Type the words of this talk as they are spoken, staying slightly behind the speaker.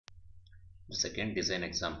The second design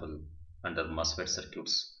example under MOSFET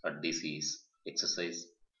circuits at DC is exercise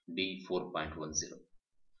D4.10.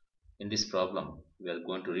 In this problem, we are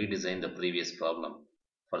going to redesign the previous problem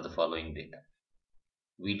for the following data.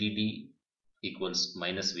 VDD equals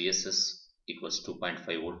minus VSS equals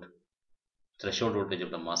 2.5 volt. Threshold voltage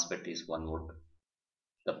of the MOSFET is 1 volt.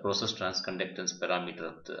 The process transconductance parameter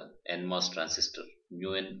of the NMOS transistor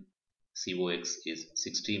mu n COX is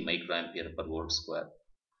 60 microampere per volt square.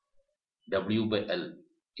 W by L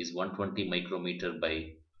is 120 micrometer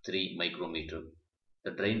by 3 micrometer.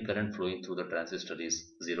 The drain current flowing through the transistor is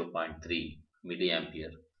 0.3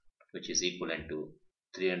 milliampere, which is equivalent to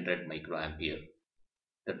 300 microampere.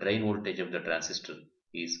 The drain voltage of the transistor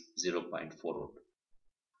is 0.4 volt.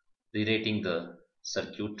 Rewriting the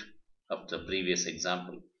circuit of the previous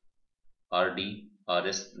example, RD,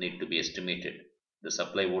 RS need to be estimated. The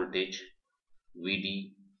supply voltage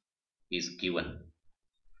VD is given.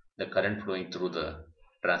 The current flowing through the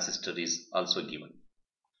transistor is also given.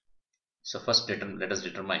 So first let us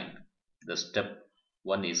determine the step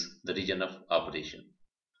 1 is the region of operation.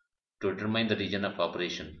 To determine the region of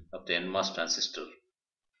operation of the NMOS transistor,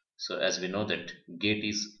 so as we know that gate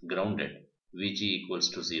is grounded, Vg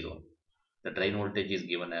equals to 0. The drain voltage is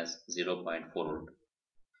given as 0.4 volt.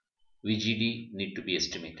 VGD need to be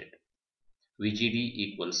estimated. VGD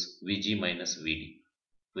equals Vg minus Vd,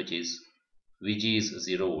 which is Vg is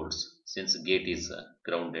 0 volts since gate is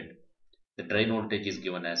grounded. The drain voltage is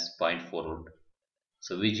given as 0.4 volt.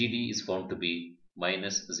 So VGD is found to be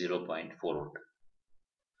minus 0.4 volt.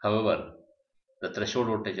 However, the threshold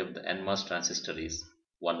voltage of the NMOS transistor is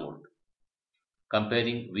 1 volt.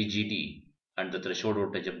 Comparing VGD and the threshold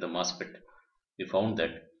voltage of the MOSFET, we found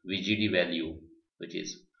that VGD value, which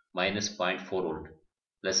is minus 0.4 volt,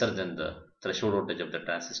 lesser than the threshold voltage of the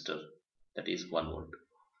transistor, that is 1 volt.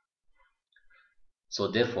 So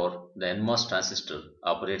therefore, the NMOS transistor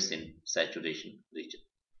operates in saturation region.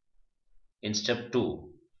 In step 2,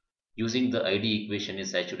 using the ID equation in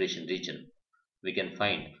saturation region, we can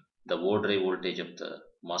find the over drive voltage of the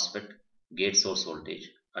MOSFET, gate source voltage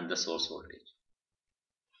and the source voltage.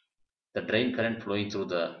 The drain current flowing through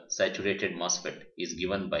the saturated MOSFET is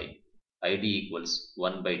given by ID equals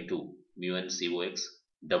 1 by 2 mu n COX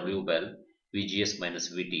W by L VGS minus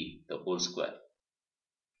VT the whole square.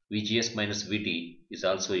 VGS minus VT is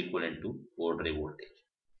also equivalent to over drive voltage.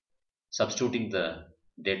 Substituting the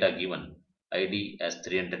data given, ID as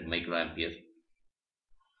 300 microampere,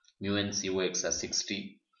 mu n COX as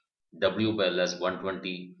 60, W by L as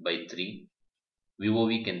 120 by 3,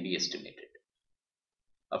 VOV can be estimated.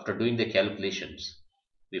 After doing the calculations,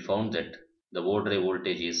 we found that the over drive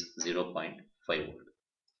voltage is 0.5 volt.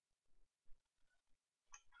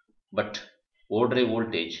 But over drive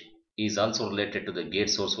voltage is also related to the gate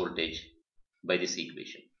source voltage by this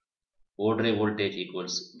equation. Over drive voltage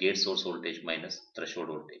equals gate source voltage minus threshold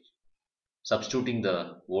voltage. Substituting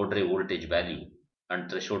the over drive voltage value and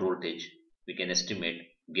threshold voltage, we can estimate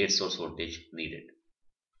gate source voltage needed.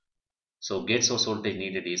 So gate source voltage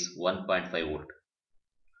needed is 1.5 volt.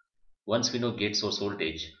 Once we know gate source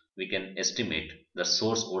voltage, we can estimate the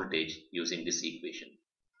source voltage using this equation.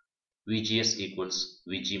 VGS equals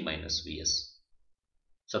Vg minus Vs.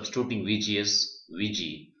 Substituting VGS,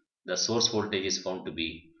 Vg, the source voltage is found to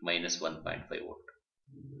be minus 1.5 volt.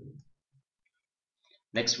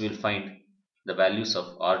 Next we will find the values of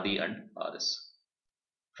RD and RS.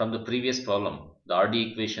 From the previous problem, the RD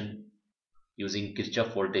equation using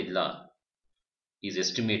Kirchhoff voltage law is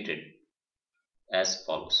estimated as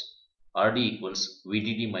follows. RD equals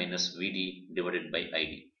VDD minus VD divided by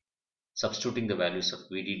ID. Substituting the values of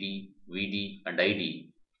VDD, VD and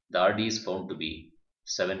ID, the RD is found to be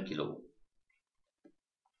 7 kilo.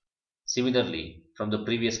 Similarly, from the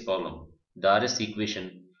previous problem, the RS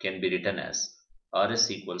equation can be written as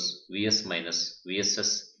RS equals Vs minus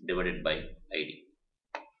VSS divided by ID.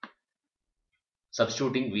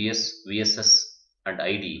 Substituting Vs, VSS and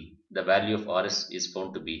ID, the value of RS is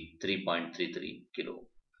found to be 3.33 kilo.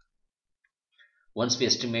 Once we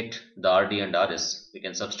estimate the RD and RS, we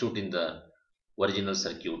can substitute in the original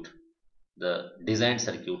circuit. The designed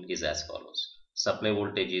circuit is as follows. Supply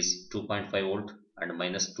voltage is 2.5 volt and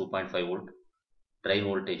minus 2.5 volt. Drain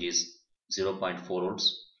voltage is 0.4 volts.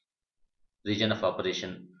 Region of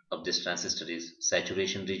operation of this transistor is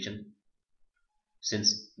saturation region.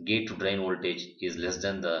 Since gate to drain voltage is less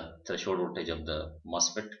than the threshold voltage of the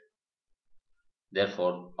MOSFET,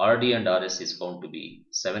 therefore RD and RS is found to be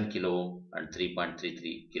 7 kilo and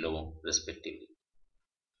 3.33 kilo respectively.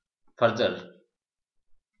 Further,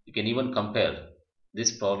 you can even compare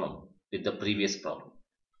this problem with the previous problem.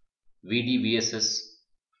 VD VSS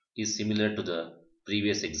is similar to the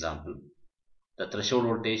previous example. The threshold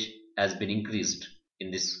voltage has been increased in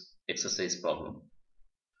this exercise problem.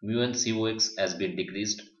 Mu and COX has been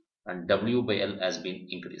decreased and W by L has been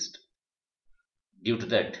increased. Due to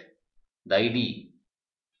that, the ID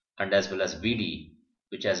and as well as VD,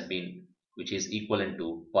 which is equivalent to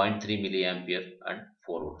zero point 0.3 milliampere and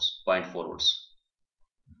 4 volts, zero point 0.4 volts.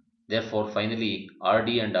 Therefore, finally, RD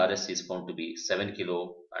and RS is found to be 7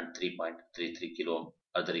 kilo and 3.33 kilo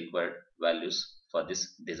are the required values for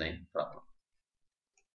this design problem.